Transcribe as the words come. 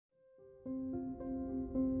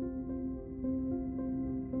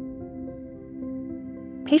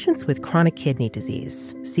Patients with chronic kidney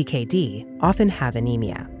disease, CKD, often have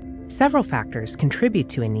anemia. Several factors contribute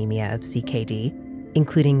to anemia of CKD,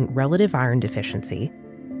 including relative iron deficiency,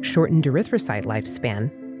 shortened erythrocyte lifespan,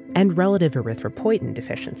 and relative erythropoietin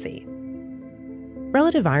deficiency.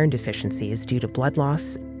 Relative iron deficiency is due to blood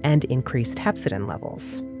loss and increased hepcidin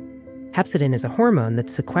levels. Hepcidin is a hormone that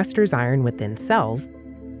sequesters iron within cells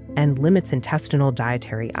and limits intestinal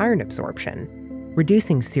dietary iron absorption,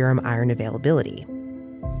 reducing serum iron availability.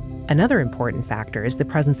 Another important factor is the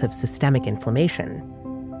presence of systemic inflammation.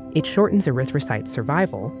 It shortens erythrocyte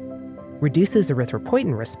survival, reduces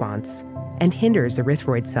erythropoietin response, and hinders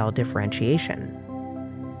erythroid cell differentiation.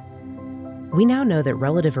 We now know that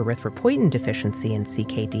relative erythropoietin deficiency in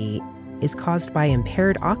CKD is caused by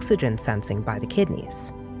impaired oxygen sensing by the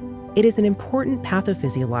kidneys. It is an important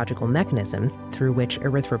pathophysiological mechanism through which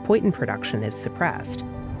erythropoietin production is suppressed.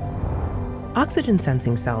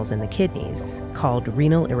 Oxygen-sensing cells in the kidneys, called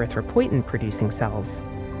renal erythropoietin-producing cells,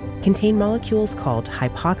 contain molecules called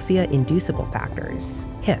hypoxia-inducible factors,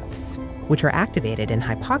 HIFs, which are activated in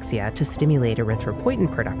hypoxia to stimulate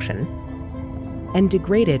erythropoietin production and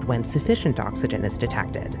degraded when sufficient oxygen is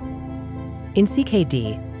detected. In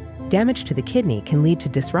CKD, damage to the kidney can lead to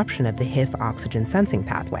disruption of the HIF oxygen-sensing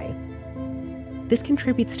pathway. This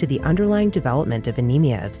contributes to the underlying development of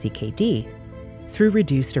anemia of CKD through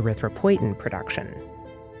reduced erythropoietin production.